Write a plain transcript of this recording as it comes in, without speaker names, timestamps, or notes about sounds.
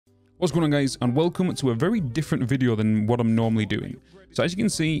What's going on, guys, and welcome to a very different video than what I'm normally doing. So as you can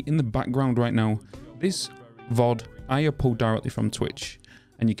see in the background right now, this VOD I upload directly from Twitch,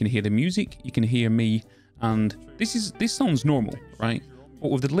 and you can hear the music, you can hear me, and this sounds normal, right?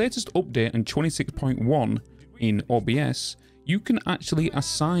 But with the latest update in 26.1 in OBS, you can actually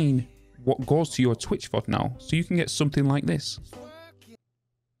assign what goes to your Twitch VOD now, so you can get something like this.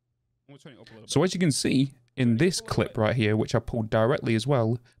 So as you can see in this clip right here, which I pulled directly as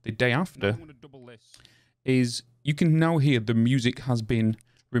well the day after, is you can now hear the music has been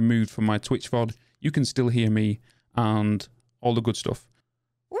removed from my Twitch VOD. You can still hear me and all the good stuff.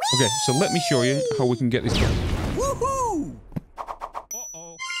 Okay, so let me show you how we can get this done.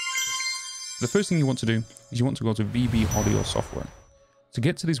 The first thing you want to do is you want to go to VB Audio Software. To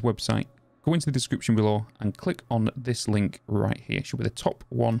get to this website, go into the description below and click on this link right here. It should be the top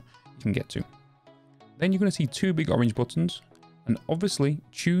one you can get to. Then you're going to see two big orange buttons, and obviously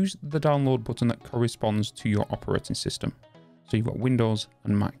choose the download button that corresponds to your operating system. So you've got Windows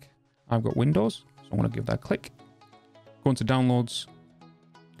and Mac. I've got Windows, so I'm going to give that a click. Go into Downloads,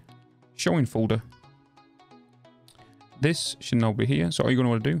 Show in Folder. This should now be here, so all you're going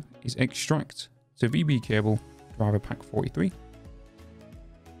to want to do is extract to VB cable driver pack 43.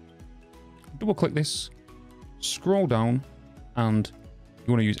 Double click this, scroll down, and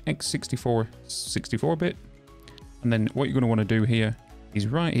you want to use x64 64-bit, and then what you're going to want to do here is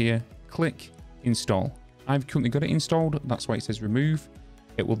right here, click install. I've currently got it installed, that's why it says remove.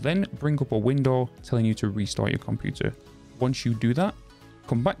 It will then bring up a window telling you to restart your computer. Once you do that,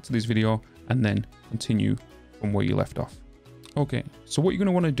 come back to this video and then continue from where you left off. Okay, so what you're going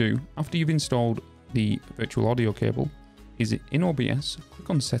to want to do after you've installed the virtual audio cable is in OBS,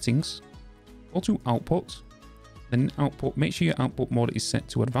 click on settings, go to output. Then output, make sure your output mode is set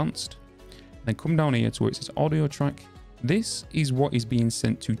to advanced. Then come down here to where it says audio track. This is what is being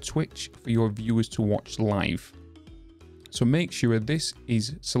sent to Twitch for your viewers to watch live. So make sure this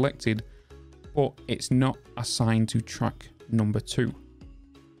is selected, but it's not assigned to track number 2.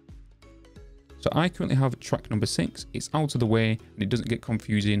 So I currently have track number 6. It's out of the way and it doesn't get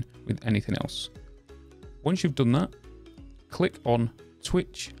confusing with anything else. Once you've done that, click on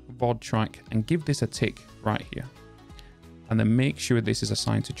Twitch Vod track and give this a tick right here. And then make sure this is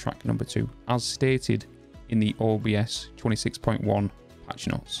assigned to track number 2, as stated in the OBS 26.1 patch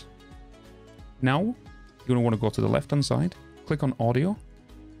notes. Now, you're going to want to go to the left-hand side, click on audio.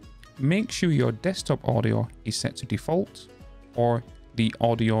 Make sure your desktop audio is set to default, or the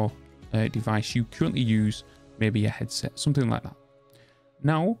audio device you currently use, maybe a headset, something like that.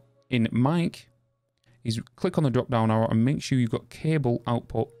 Now, in mic, is click on the drop-down arrow and make sure you've got cable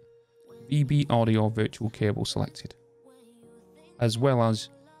output VB audio virtual cable selected, as well as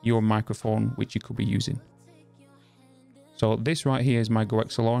your microphone which you could be using. So this right here is my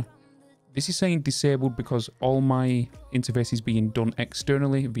GOXLR. This is saying disabled because all my interface is being done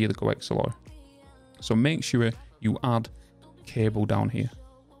externally via the GOXLR. So make sure you add cable down here.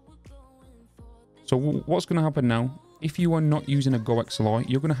 So what's going to happen now, if you are not using a GOXLR,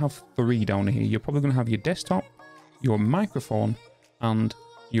 you're going to have 3 down here. You're probably going to have your desktop, your microphone, and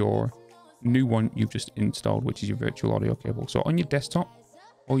your new one you've just installed, which is your virtual audio cable. So on your desktop,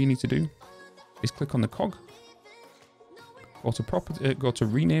 all you need to do is click on the cog, go to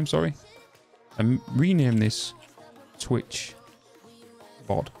rename, and rename this Twitch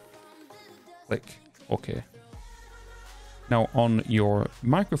Vod. Click OK. Now on your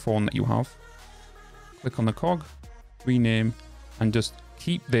microphone that you have, click on the cog, rename, and just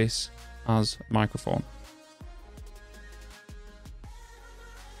keep this as microphone.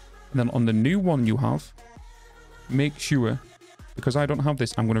 And then on the new one you have, make sure, because I don't have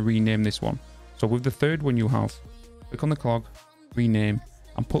this, I'm going to rename this one. So with the third one you have, click on the cog, rename,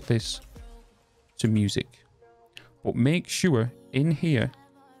 and put this to music. But make sure in here,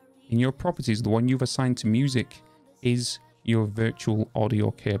 in your properties, the one you've assigned to music is your virtual audio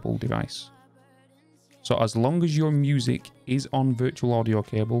cable device. So as long as your music is on virtual audio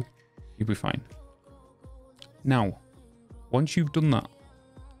cable, you'll be fine. Now, once you've done that,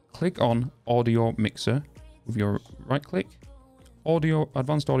 click on audio mixer with your right click, audio,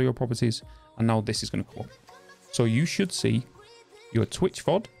 advanced audio properties, and now this is going to come up. So you should see your Twitch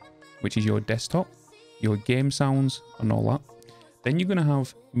VOD, which is your desktop, your game sounds and all that. Then you're going to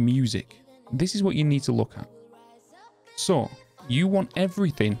have music. This is what you need to look at. So you want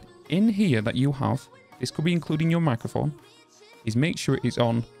everything in here that you have, this could be including your microphone, is make sure it's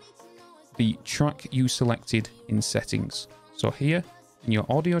on the track you selected in settings. So here in your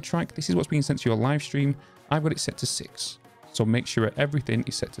audio track, this is what's being sent to your live stream. I've got it set to 6. So make sure everything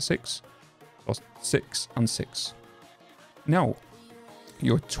is set to 6. So 6 and 6. Now,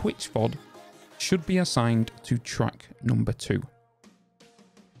 your Twitch Vod should be assigned to track number 2.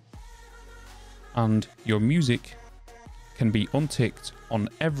 And your music can be unticked on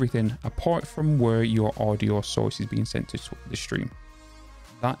everything apart from where your audio source is being sent to the stream.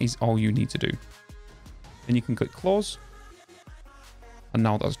 That is all you need to do. Then you can click close, and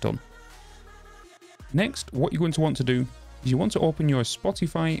now that's done. Next, what you're going to want to do is you want to open your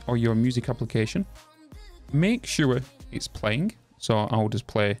Spotify or your music application. Make sure it's playing. So I'll just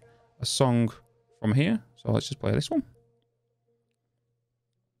play a song from here. So let's just play this one.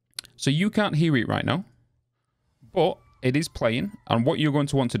 So you can't hear it right now, but it is playing. And what you're going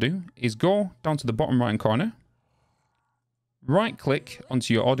to want to do is go down to the bottom right hand corner, right click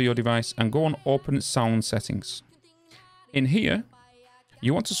onto your audio device and go on Open Sound Settings. In here,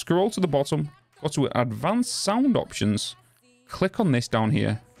 you want to scroll to the bottom, go to Advanced Sound Options, click on this down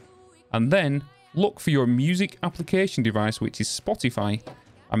here, and then look for your music application device, which is Spotify,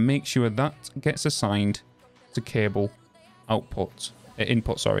 and make sure that gets assigned to cable input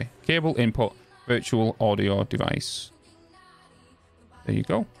virtual audio device. There you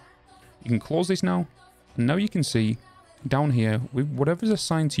go. You can close this now, and now you can see down here with whatever's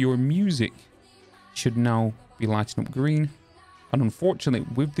assigned to your music should now be lighting up green. And unfortunately,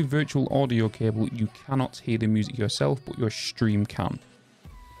 with the virtual audio cable, you cannot hear the music yourself, but your stream can.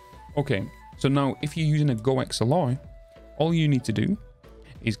 Okay, so now if you're using a GOXLR, all you need to do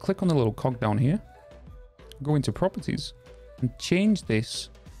is click on the little cog down here, go into properties, and change this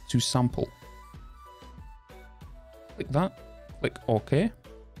to sample. Click that, click OK.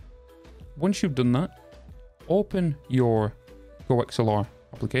 Once you've done that, open your GOXLR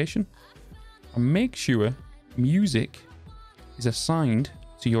application and make sure music is assigned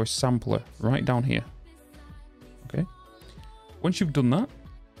to your sampler right down here. Okay. Once you've done that,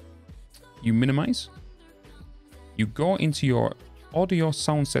 you minimize. You go into your audio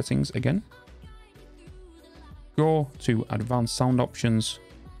sound settings again. Go to Advanced Sound Options,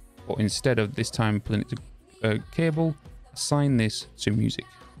 but instead of this time putting it to cable, assign this to music.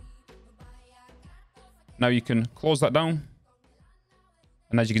 Now you can close that down,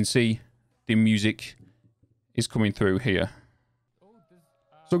 and as you can see, the music is coming through here.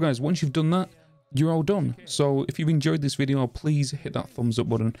 So guys, once you've done that, you're all done. So if you've enjoyed this video, please hit that thumbs up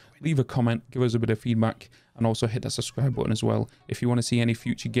button, leave a comment, give us a bit of feedback, and also hit that subscribe button as well if you want to see any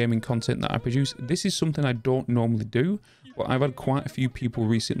future gaming content that I produce. This is something I don't normally do, but I've had quite a few people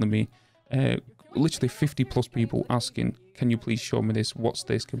recently, literally 50 plus people asking, can you please show me this, what's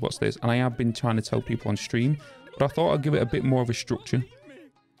this, what's this? And I have been trying to tell people on stream, but I thought I'd give it a bit more of a structure.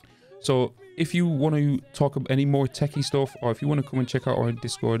 So if you want to talk about any more techie stuff, or if you want to come and check out our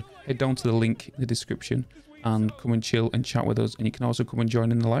Discord, head down to the link in the description and come and chill and chat with us. And you can also come and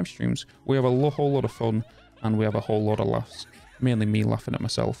join in the live streams. We have a whole lot of fun, and we have a whole lot of laughs. Mainly me laughing at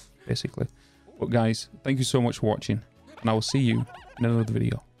myself, basically. But guys, thank you so much for watching, and I will see you in another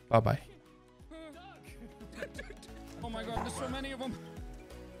video. Bye bye. Oh my god, there's so many of them.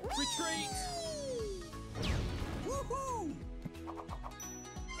 Retreat! Woohoo!